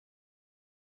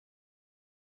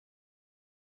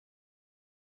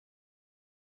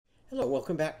Hello,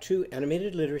 welcome back to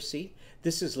Animated Literacy.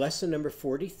 This is lesson number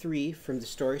 43 from the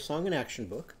Story, Song, and Action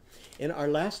book. In our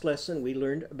last lesson, we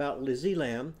learned about Lizzy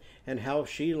Lamb and how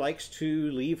she likes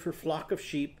to leave her flock of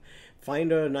sheep,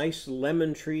 find a nice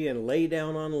lemon tree and lay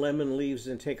down on lemon leaves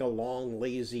and take a long,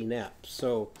 lazy nap.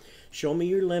 So, show me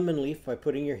your lemon leaf by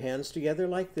putting your hands together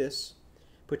like this.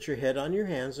 Put your head on your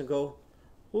hands and go,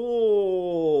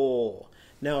 oh.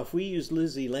 Now, if we use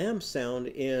Lizzy Lamb's sound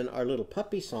in our little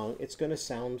puppy song, it's going to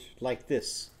sound like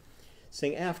this.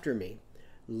 Sing after me.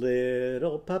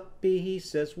 Little puppy, he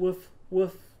says woof,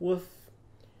 woof, woof.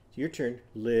 Your turn.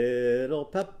 Little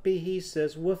puppy, he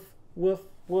says woof, woof,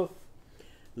 woof.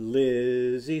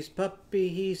 Lizzy's puppy,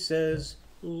 he says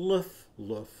loof,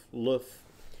 loof, loof.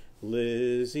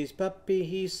 Lizzy's puppy,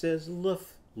 he says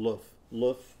loof, loof,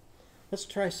 loof. Let's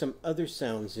try some other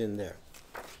sounds in there.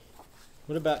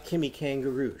 What about Kimmy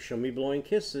Kangaroo? Show me blowing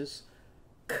kisses.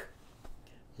 K.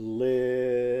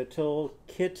 Little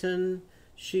kitten,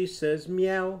 she says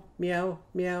meow, meow,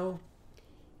 meow.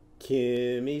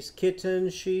 Kimmy's kitten,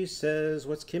 she says,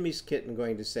 what's Kimmy's kitten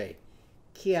going to say?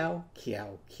 Kiao,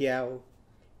 kiao, kiao.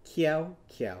 Kiao,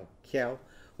 kiao, kiao.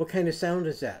 What kind of sound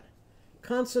is that?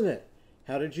 Consonant.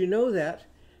 How did you know that?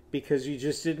 Because you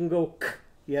just didn't go k.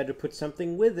 You had to put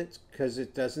something with it because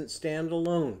it doesn't stand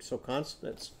alone. So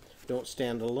consonants don't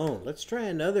stand alone. Let's try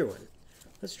another one.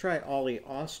 Let's try Ollie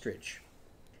Ostrich.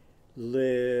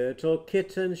 Little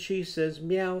kitten, she says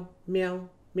meow, meow,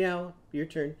 meow. Your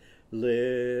turn.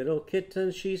 Little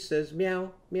kitten, she says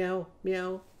meow, meow,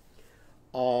 meow.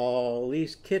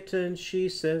 Ollie's kitten, she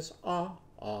says ah,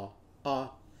 ah,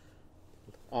 ah.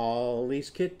 Ollie's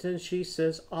kitten, she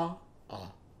says ah,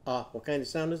 ah, ah. What kind of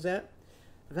sound is that?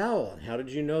 Vowel. And how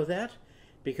did you know that?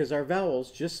 Because our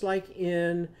vowels, just like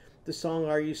in the song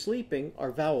Are You Sleeping,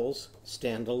 our vowels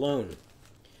stand alone.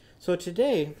 So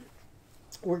today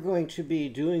we're going to be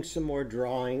doing some more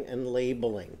drawing and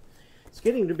labeling. It's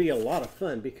getting to be a lot of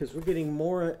fun because we're getting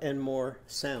more and more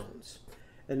sounds.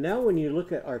 And now when you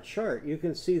look at our chart, you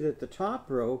can see that the top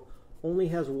row only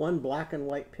has one black and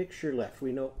white picture left.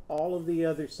 We know all of the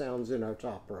other sounds in our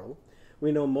top row.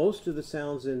 We know most of the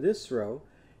sounds in this row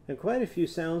and quite a few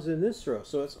sounds in this row.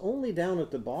 So it's only down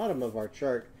at the bottom of our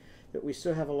chart that we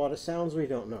still have a lot of sounds we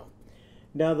don't know.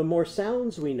 Now, the more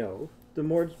sounds we know, the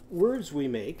more words we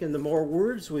make, and the more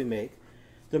words we make,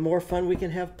 the more fun we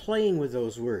can have playing with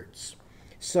those words.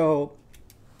 So,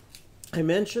 I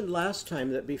mentioned last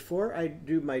time that before I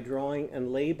do my drawing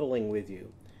and labeling with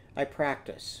you, I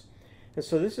practice. And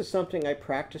so this is something I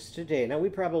practiced today. Now, we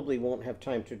probably won't have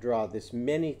time to draw this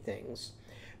many things,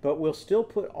 but we'll still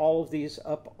put all of these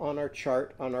up on our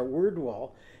chart, on our word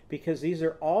wall, because these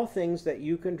are all things that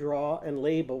you can draw and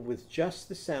label with just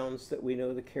the sounds that we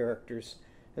know the characters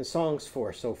and songs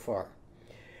for so far.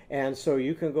 And so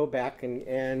you can go back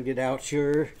and get out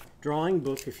your drawing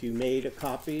book if you made a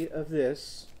copy of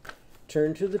this,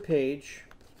 turn to the page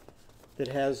that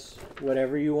has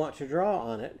whatever you want to draw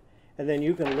on it, and then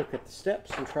you can look at the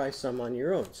steps and try some on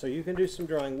your own. So you can do some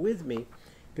drawing with me,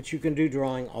 but you can do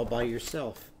drawing all by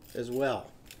yourself as well.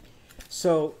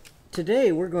 So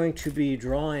today we're going to be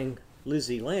drawing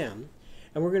Lizzy Lamb,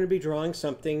 and we're going to be drawing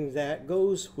something that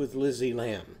goes with Lizzy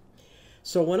Lamb.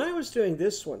 So when I was doing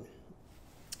this one,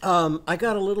 I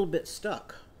got a little bit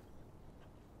stuck.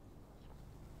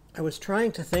 I was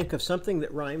trying to think of something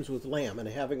that rhymes with lamb and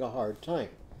having a hard time.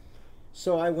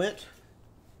 So I went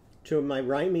to my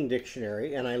rhyming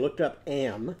dictionary and I looked up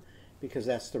am, because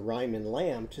that's the rhyme in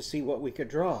lamb, to see what we could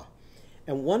draw.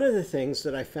 And one of the things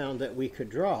that I found that we could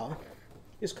draw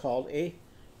is called a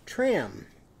tram.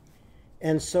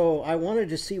 And so I wanted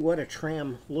to see what a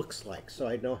tram looks like so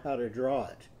I'd know how to draw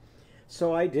it.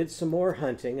 So I did some more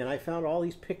hunting and I found all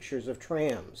these pictures of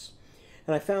trams.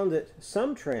 And I found that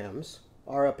some trams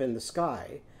are up in the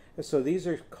sky. And so these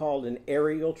are called an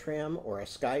aerial tram or a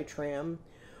sky tram.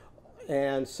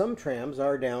 And some trams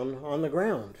are down on the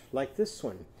ground, like this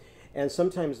one. And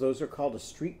sometimes those are called a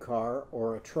streetcar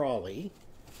or a trolley.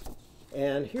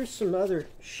 And here's some other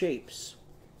shapes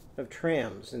of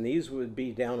trams, and these would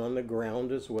be down on the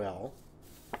ground as well.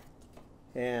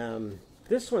 And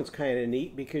this one's kind of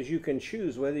neat because you can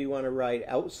choose whether you want to ride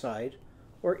outside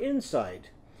or inside.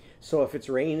 So if it's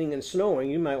raining and snowing,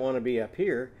 you might want to be up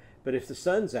here, but if the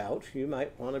sun's out, you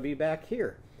might want to be back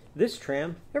here. This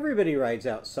tram, everybody rides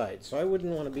outside, so I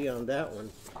wouldn't want to be on that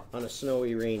one on a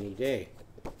snowy, rainy day.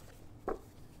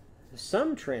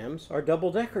 Some trams are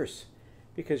double-deckers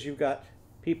because you've got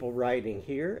people riding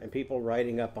here and people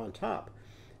riding up on top.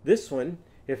 This one,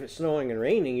 if it's snowing and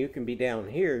raining, you can be down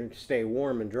here and stay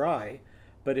warm and dry.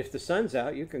 But if the sun's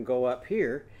out, you can go up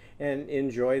here and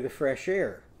enjoy the fresh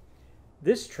air.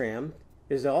 This tram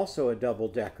is also a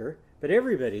double-decker, but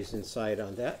everybody's inside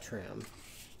on that tram.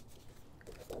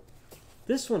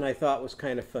 This one I thought was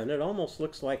kind of fun. It almost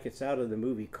looks like it's out of the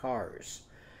movie Cars.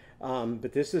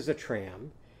 But this is a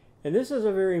tram. And this is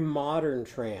a very modern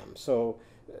tram. So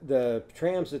the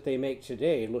trams that they make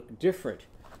today look different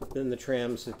than the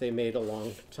trams that they made a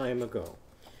long time ago.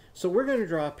 So we're going to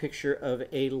draw a picture of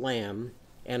a lamb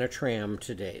and a tram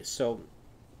today. So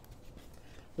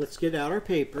let's get out our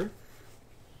paper.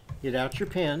 Get out your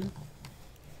pen.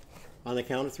 On the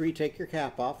count of 3, take your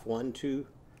cap off. 1, 2,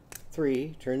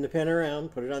 3. Turn the pen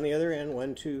around. Put it on the other end.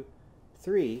 1, 2,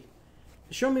 3.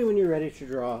 Show me when you're ready to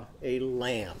draw a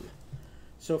lamb.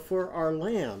 So for our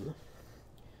lamb,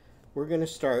 we're going to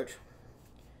start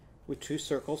with 2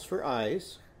 circles for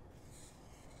eyes.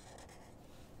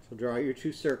 So draw your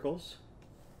 2 circles.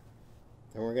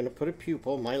 And we're going to put a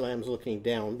pupil. My lamb's looking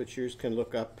down, but yours can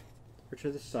look up or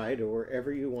to the side or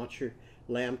wherever you want your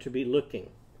lamb to be looking.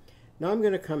 Now I'm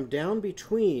going to come down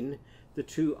between the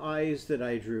 2 eyes that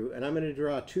I drew, and I'm going to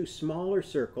draw 2 smaller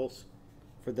circles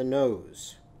for the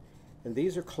nose. And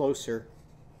these are closer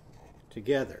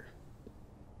together.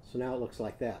 So now it looks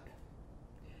like that.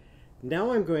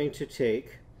 Now I'm going to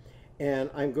take and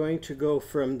I'm going to go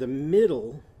from the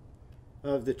middle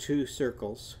of the 2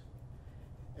 circles,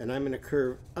 and I'm going to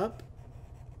curve up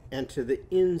and to the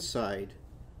inside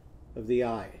of the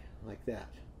eye, like that.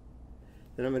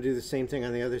 Then I'm going to do the same thing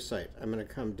on the other side. I'm going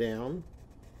to come down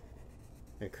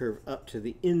and curve up to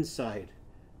the inside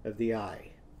of the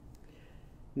eye.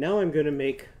 Now I'm going to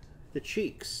make the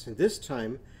cheeks. And this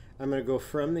time I'm going to go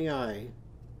from the eye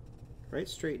right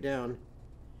straight down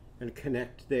and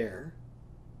connect there.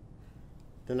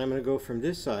 Then I'm going to go from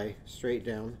this eye straight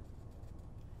down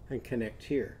and connect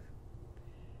here.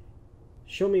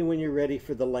 Show me when you're ready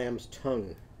for the lamb's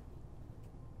tongue.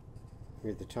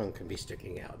 Here the tongue can be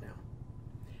sticking out now.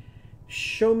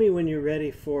 Show me when you're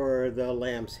ready for the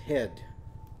lamb's head.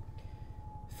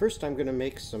 First I'm going to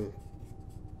make some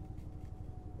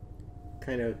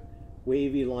kind of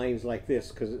wavy lines like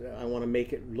this because I want to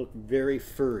make it look very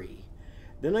furry.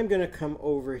 Then I'm going to come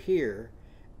over here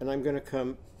and I'm going to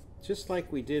come just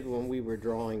like we did when we were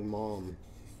drawing Mom.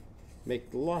 Make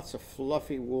lots of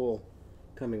fluffy wool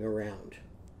coming around.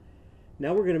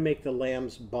 Now we're going to make the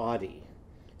lamb's body.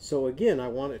 So again, I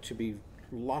want it to be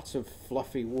lots of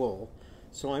fluffy wool.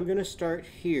 So I'm going to start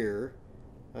here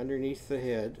underneath the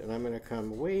head and I'm going to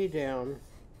come way down.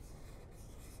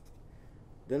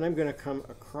 Then I'm going to come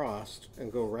across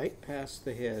and go right past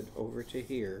the head over to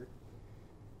here.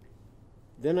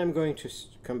 Then I'm going to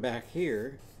come back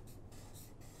here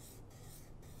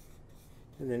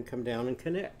and then come down and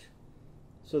connect.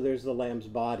 So there's the lamb's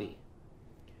body.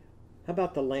 How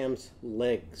about the lamb's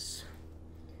legs?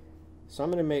 So I'm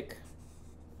going to make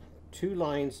 2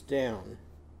 lines down.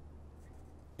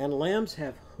 And lambs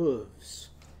have hooves.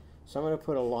 So I'm going to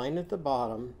put a line at the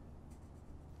bottom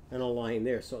and a line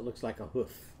there so it looks like a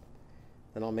hoof.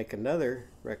 Then I'll make another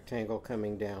rectangle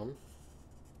coming down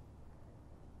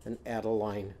and add a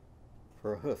line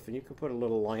for a hoof. And you can put a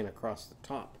little line across the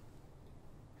top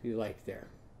if you like there.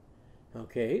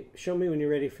 Okay, show me when you're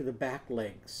ready for the back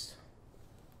legs.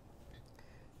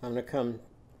 I'm going to come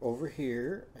over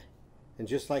here and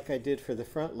just like I did for the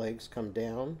front legs, come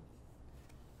down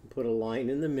and put a line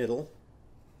in the middle.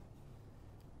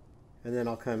 And then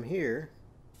I'll come here,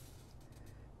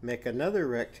 make another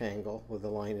rectangle with a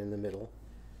line in the middle.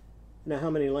 Now how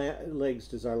many legs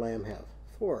does our lamb have?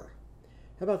 4.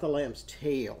 How about the lamb's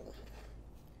tail?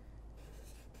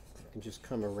 I can just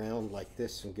come around like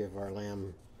this and give our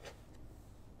lamb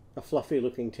a fluffy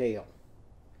looking tail.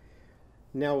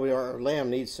 Now our lamb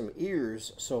needs some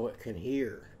ears so it can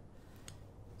hear.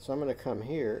 So I'm going to come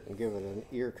here and give it an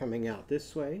ear coming out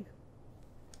this way.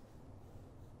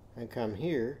 And come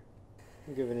here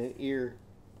and give it an ear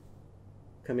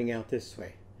coming out this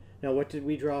way. Now what did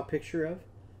we draw a picture of?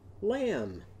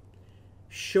 Lamb.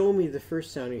 Show me the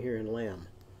first sound you hear in lamb.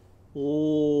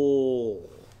 L.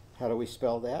 How do we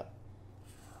spell that?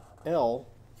 L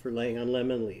for laying on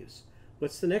lemon leaves.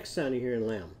 What's the next sound you hear in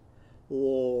lamb?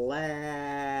 Lamb.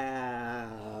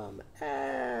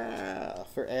 Ah,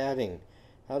 for adding.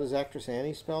 How does actress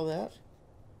Annie spell that?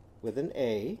 With an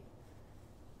A.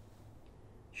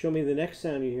 Show me the next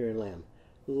sound you hear in lamb.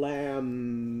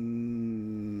 Lamb.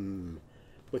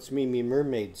 What's Mimi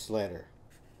Mermaid's letter?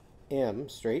 M,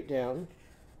 straight down,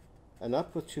 and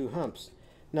up with 2 humps.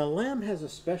 Now lamb has a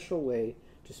special way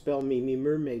to spell Mimi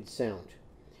Mermaid sound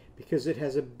because it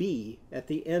has a B at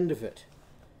the end of it.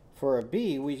 For a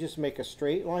B, we just make a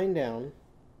straight line down,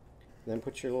 then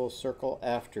put your little circle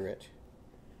after it.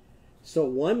 So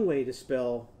one way to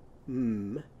spell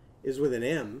M is with an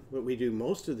M, what we do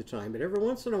most of the time, but every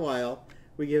once in a while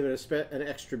we give it an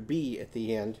extra B at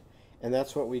the end, and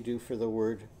that's what we do for the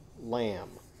word lamb.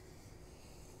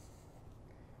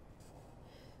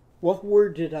 What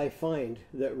word did I find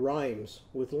that rhymes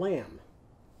with lamb?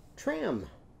 Tram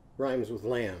rhymes with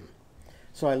lamb.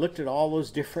 So I looked at all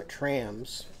those different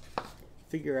trams,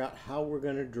 figure out how we're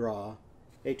going to draw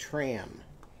a tram.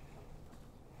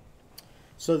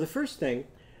 So the first thing,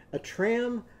 a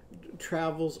tram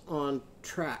travels on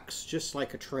tracks just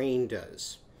like a train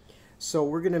does. So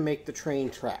we're going to make the train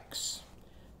tracks.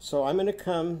 So I'm going to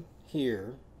come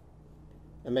here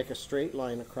and make a straight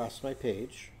line across my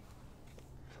page.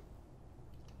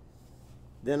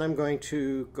 Then I'm going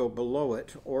to go below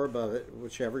it or above it,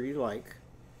 whichever you like,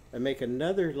 and make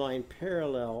another line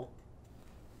parallel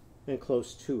and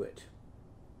close to it.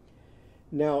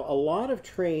 Now, a lot of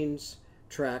trains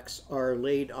tracks are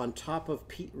laid on top of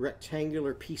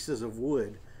rectangular pieces of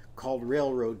wood called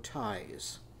railroad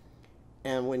ties.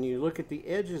 And when you look at the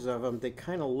edges of them, they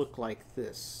kind of look like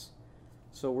this.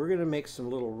 So we're going to make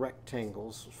some little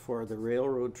rectangles for the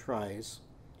railroad ties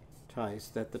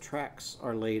that the tracks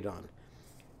are laid on.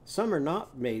 Some are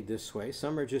not made this way.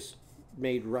 Some are just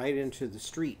made right into the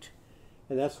street.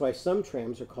 And that's why some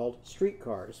trams are called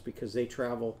streetcars, because they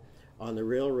travel on the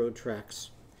railroad tracks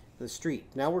of the street.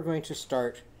 Now we're going to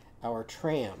start our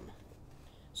tram.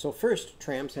 So first,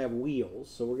 trams have wheels,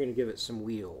 so we're going to give it some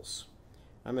wheels.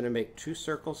 I'm going to make 2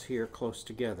 circles here close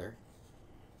together,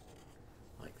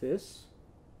 like this.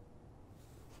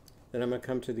 Then I'm going to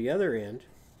come to the other end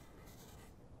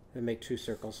and make 2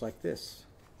 circles like this.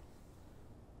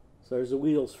 So there's the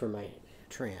wheels for my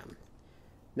tram.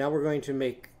 Now we're going to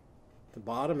make the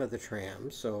bottom of the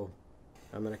tram, so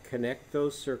I'm going to connect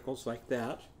those circles like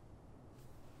that,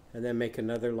 and then make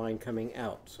another line coming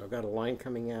out. So I've got a line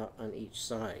coming out on each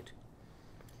side.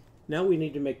 Now we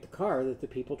need to make the car that the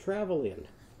people travel in.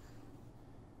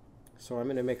 So I'm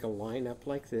going to make a line up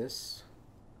like this,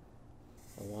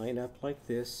 a line up like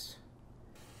this,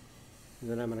 and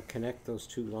then I'm going to connect those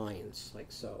 2 lines like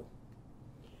so.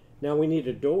 Now we need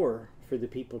a door for the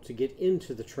people to get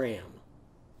into the tram.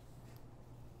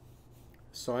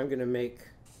 So I'm going to make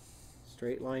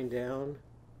straight line down,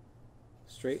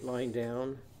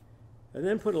 and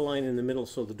then put a line in the middle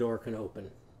so the door can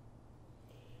open.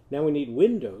 Now we need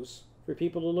windows for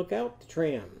people to look out the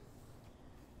tram.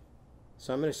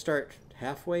 So I'm going to start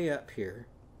halfway up here,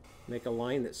 make a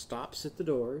line that stops at the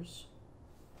doors,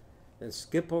 then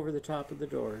skip over the top of the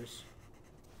doors,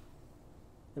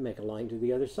 and make a line to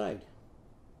the other side.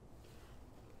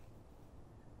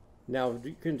 Now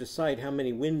you can decide how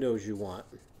many windows you want,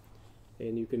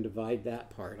 and you can divide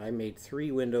that part. I made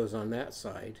 3 windows on that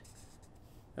side,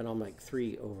 and I'll make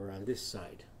 3 over on this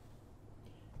side.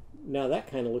 Now that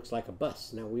kind of looks like a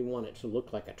bus. Now we want it to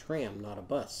look like a tram, not a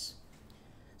bus.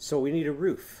 So we need a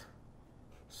roof.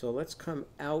 So let's come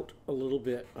out a little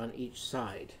bit on each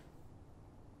side.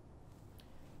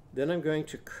 Then I'm going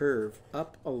to curve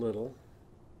up a little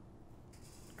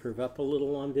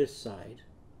on this side.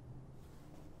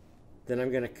 Then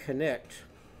I'm going to connect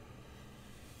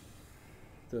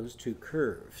those 2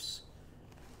 curves.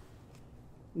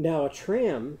 Now a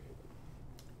tram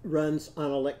runs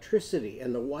on electricity,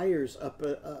 and the wires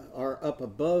are up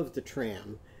above the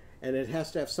tram, and it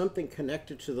has to have something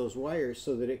connected to those wires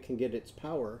so that it can get its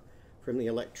power from the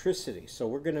electricity. So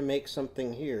we're going to make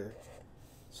something here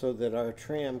so that our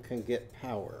tram can get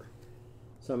power.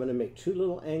 So I'm going to make 2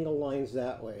 little angle lines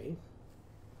that way,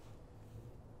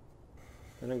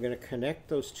 and I'm going to connect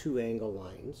those 2 angle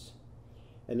lines.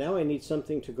 And now I need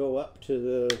something to go up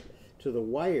to the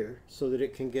wire so that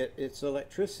it can get its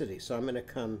electricity. So I'm going to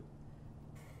come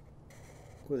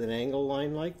with an angle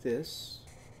line like this,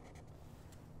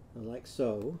 and like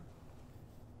so,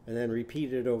 and then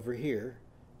repeat it over here.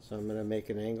 So I'm going to make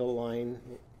an angle line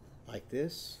like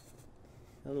this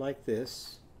and like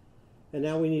this, and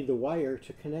now we need the wire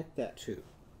to connect that to.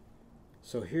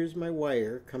 So here's my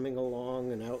wire coming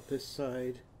along and out this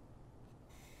side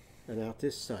and out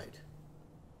this side.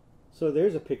 So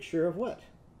there's a picture of what?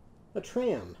 A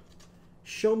tram.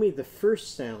 Show me the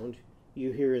first sound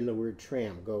you hear in the word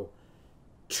tram. Go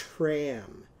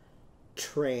tram,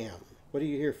 tram. What do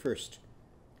you hear first?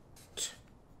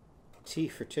 T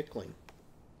for tickling.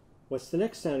 What's the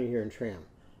next sound you hear in tram?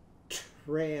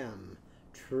 Tram,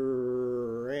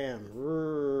 tram,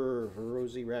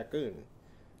 Rosie Raccoon.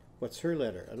 What's her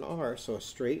letter? An R, so a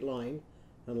straight line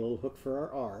and a little hook for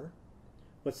our R.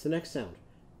 What's the next sound?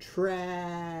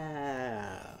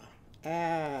 Tra,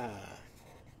 A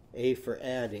for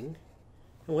adding.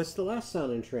 And what's the last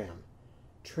sound in tram?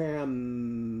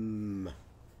 Tram,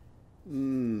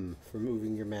 for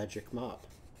moving your magic mop.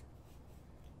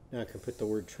 Now I can put the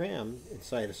word tram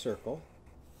inside a circle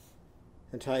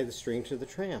and tie the string to the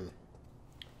tram.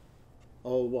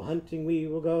 Oh, well, hunting we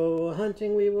will go,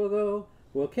 hunting we will go.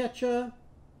 We'll catch a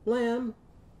lamb,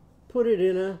 put it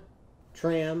in a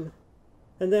tram,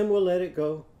 and then we'll let it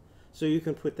go. So you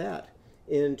can put that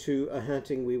into a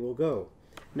hunting we will go.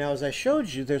 Now, as I showed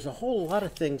you, there's a whole lot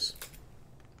of things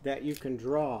that you can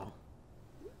draw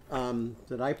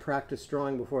that I practiced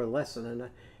drawing before the lesson.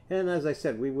 And as I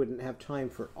said, we wouldn't have time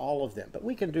for all of them, but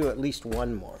we can do at least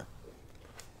one more.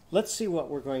 Let's see what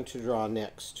we're going to draw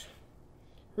next.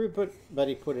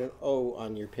 Everybody put an O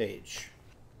on your page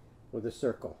with a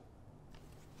circle.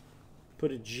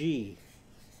 Put a G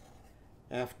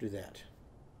after that.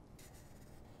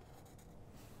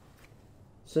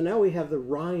 So now we have the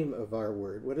rhyme of our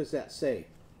word. What does that say?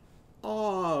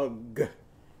 Og.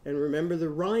 And remember, the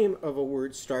rhyme of a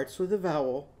word starts with a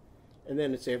vowel, and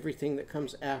then it's everything that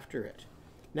comes after it.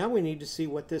 Now we need to see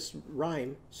what this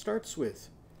rhyme starts with.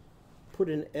 Put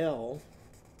an L.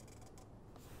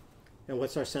 And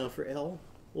what's our sound for L?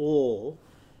 L.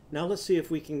 Now let's see if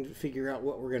we can figure out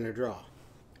what we're going to draw.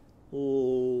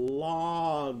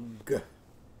 Log.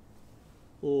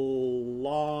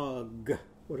 Log.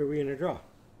 What are we going to draw?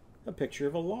 A picture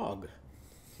of a log.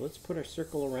 So let's put our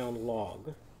circle around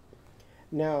log.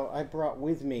 Now I brought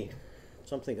with me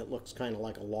something that looks kind of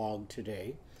like a log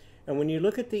today. And when you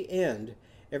look at the end,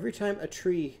 every time a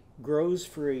tree grows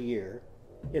for a year,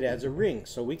 it adds a ring.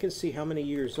 So we can see how many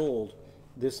years old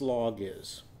this log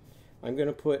is. I'm going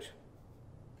to put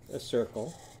a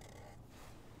circle.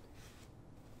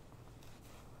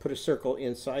 Put a circle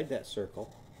inside that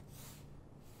circle.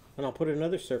 And I'll put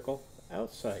another circle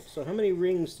outside. So how many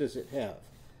rings does it have?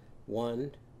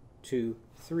 1, 2,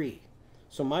 3.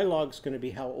 So my log's going to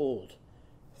be how old?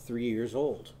 3 years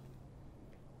old.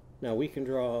 Now we can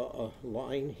draw a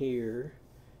line here.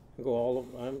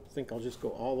 I think I'll just go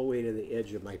all the way to the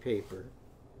edge of my paper.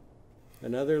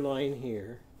 Another line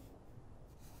here.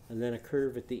 And then a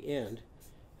curve at the end.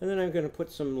 And then I'm going to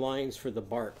put some lines for the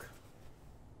bark.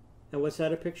 And what's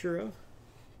that a picture of?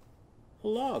 A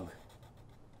log.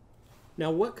 Now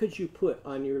what could you put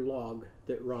on your log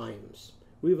that rhymes?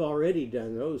 We've already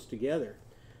done those together.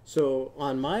 So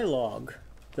on my log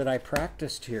that I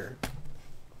practiced here,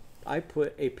 I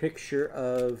put a picture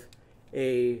of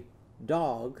a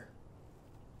dog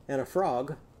and a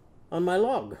frog on my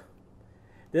log.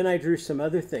 Then I drew some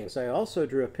other things. I also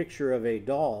drew a picture of a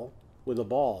doll with a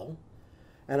ball,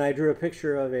 and I drew a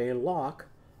picture of a lock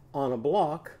on a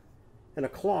block and a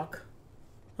clock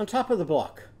on top of the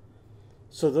block.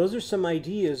 So those are some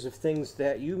ideas of things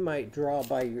that you might draw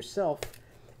by yourself,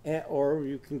 or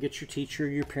you can get your teacher or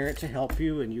your parent to help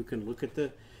you, and you can look at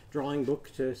the drawing book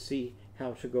to see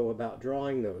how to go about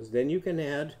drawing those. Then you can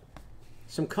add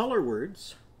some color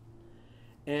words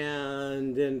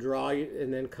and then draw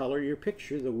and then color your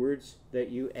picture, the words that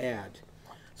you add.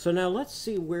 So now let's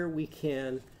see where we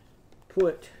can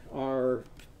put our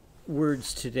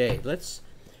words today. Let's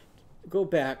go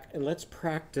back and let's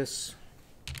practice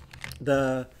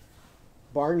the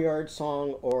barnyard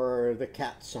song or the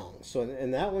cat song. So,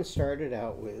 and that one started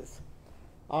out with,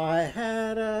 I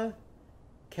had a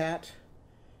cat,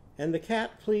 and the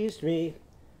cat pleased me.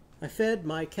 I fed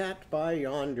my cat by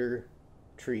yonder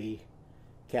tree.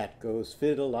 Cat goes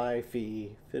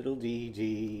fiddle-I-fee,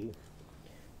 fiddle-dee-dee.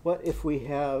 What if we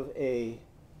have a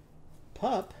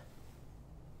pup?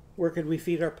 Where could we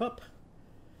feed our pup?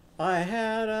 I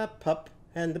had a pup,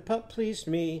 and the pup pleased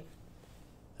me.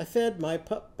 I fed my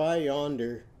pup by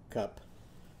yonder cup.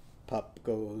 Pup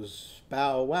goes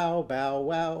bow wow, bow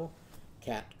wow.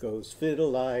 Cat goes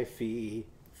fiddle-I-fee,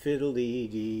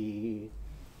 fiddle-dee-dee.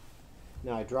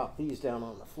 Now I drop these down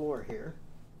on the floor here.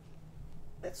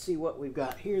 Let's see what we've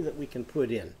got here that we can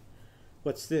put in.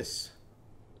 What's this?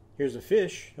 Here's a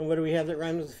fish, and what do we have that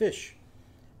rhymes with fish?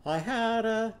 I had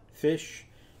a fish,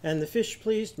 and the fish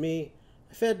pleased me.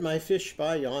 I fed my fish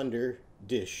by yonder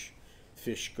dish.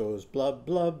 Fish goes blub,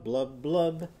 blub, blub,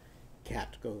 blub.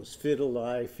 Cat goes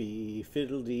fiddle-I-fee,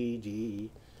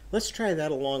 fiddle-dee-dee. Let's try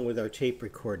that along with our tape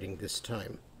recording this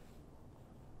time.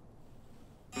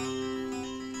 I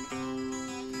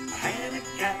had a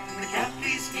cat, and the cat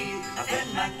pleased me. I fed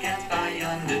my cat by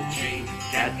yonder tree.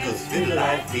 Cat goes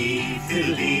fiddle-I-fee,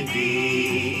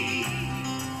 fiddle-dee-dee.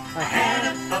 I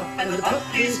had a pup, and the pup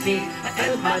pleased me. I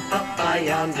fed my pup by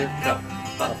yonder cup.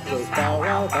 Pup goes bow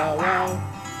wow, bow wow.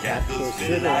 Cat goes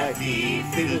fiddle-I-fee,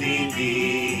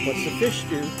 fiddle-dee-dee. What's the fish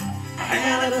do? I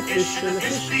had a fish, and the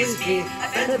fish pleased me. I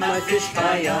fed my fish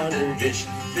by yonder dish.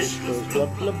 Fish goes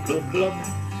blub, blub, blub, blub.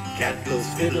 Cat goes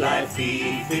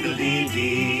fiddle-I-fee,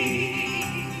 fiddle-dee-dee.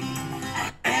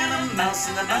 I mouse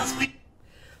and the mouse be...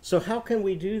 So how can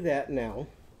we do that now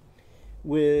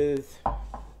with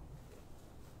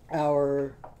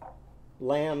our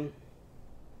lamb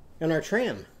and our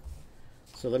tram?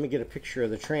 So let me get a picture of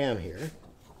the tram here.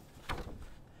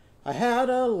 I had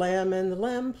a lamb and the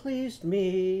lamb pleased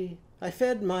me. I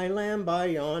fed my lamb by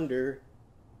yonder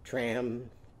tram.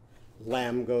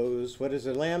 Lamb goes, what does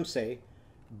the lamb say?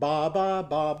 Ba ba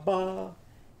ba ba.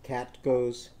 Cat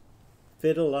goes,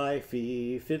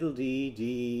 fiddle-I-fee,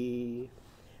 fiddle-dee-dee.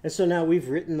 And so now we've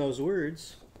written those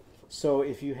words. So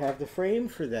if you have the frame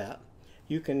for that,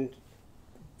 you can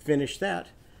finish that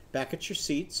back at your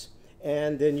seats,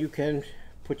 and then you can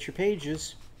put your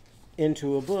pages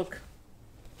into a book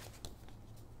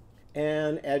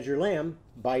and add your lamb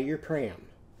by your pram.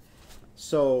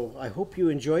 So I hope you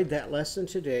enjoyed that lesson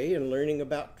today and learning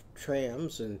about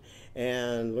trams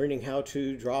and learning how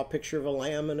to draw a picture of a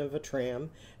lamb and of a tram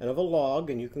and of a log.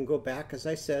 And you can go back, as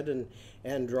I said,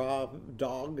 and draw a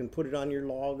dog and put it on your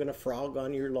log and a frog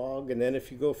on your log. And then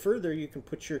if you go further, you can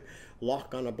put your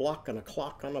lock on a block and a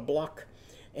clock on a block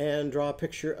and draw a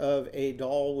picture of a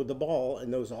doll with a ball.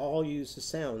 And those all use the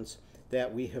sounds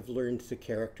that we have learned the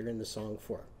character in the song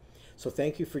for. So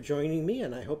thank you for joining me,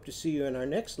 and I hope to see you in our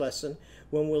next lesson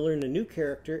when we'll learn a new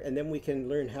character, and then we can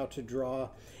learn how to draw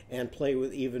and play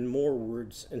with even more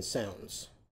words and sounds.